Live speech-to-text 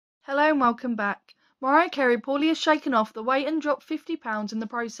Hello and welcome back. Mariah Carey poorly has shaken off the weight and dropped £50 in the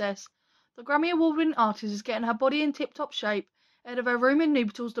process. The Grammy Award-winning artist is getting her body in tip-top shape ahead of her rumoured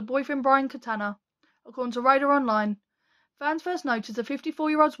nuptials to boyfriend Bryan, according to Radar Online. Fans first noticed the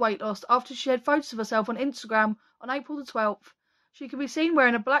 54-year-old's weight loss after she shared photos of herself on Instagram on April the 12th. She could be seen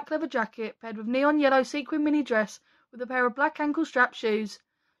wearing a black leather jacket paired with neon yellow sequin mini dress with a pair of black ankle-strap shoes.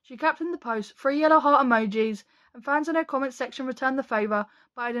 She captioned the post 3 yellow heart emojis, and fans in her comments section returned the favour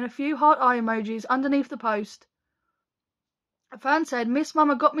by adding a few heart eye emojis underneath the post. A fan said, "Miss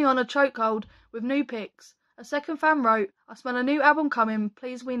Mama got me on a chokehold with new Pics." A second fan wrote, "I smell a new album coming,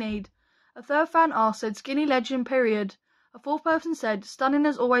 please we need." A third fan asked said, "Skinny legend, period." A fourth person said, "Stunning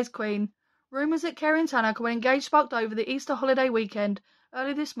as always, Queen." Rumours that Carey and Tanaka were engaged sparked over the Easter holiday weekend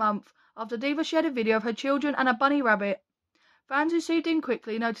early this month after Diva shared a video of her children and a bunny rabbit. Fans who zoomed in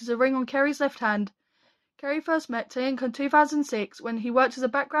quickly noticed a ring on Carey's left hand. Carey first met Tanaka in 2006 when he worked as a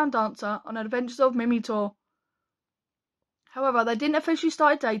background dancer on Adventures of Mimi tour. However, they didn't officially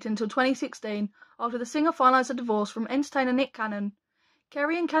start dating until 2016 after the singer finalised a divorce from entertainer Nick Cannon.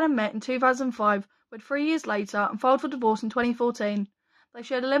 Carey and Cannon met in 2005, wed 3 years later and filed for divorce in 2014. They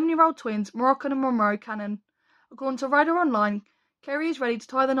shared 11-year-old twins, Moroccan and Monroe Cannon. According to Radar Online, Carey is ready to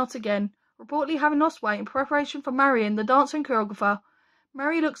tie the knot again, reportedly having lost weight in preparation for marrying the dancer and choreographer.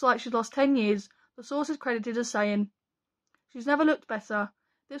 Mary looks like she's lost 10 years, the source is credited as saying. She's never looked better.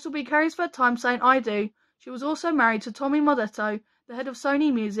 This will be Carey's third time saying "I do." She was also married to Tommy Mottola, the head of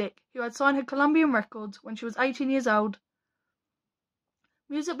Sony Music, who had signed her Columbian Records when she was 18 years old.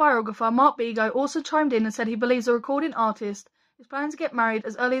 Music biographer Mark Bego also chimed in and said he believes the recording artist is planning to get married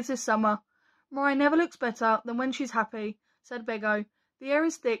as early as this summer. "Mariah never looks better than when she's happy," said Bego. "The air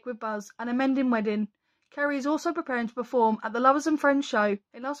is thick with buzz and a mending wedding." Carey is also preparing to perform at the Lovers and Friends show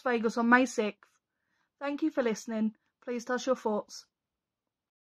in Las Vegas on May 6th. Thank you for listening. Please tell us your thoughts.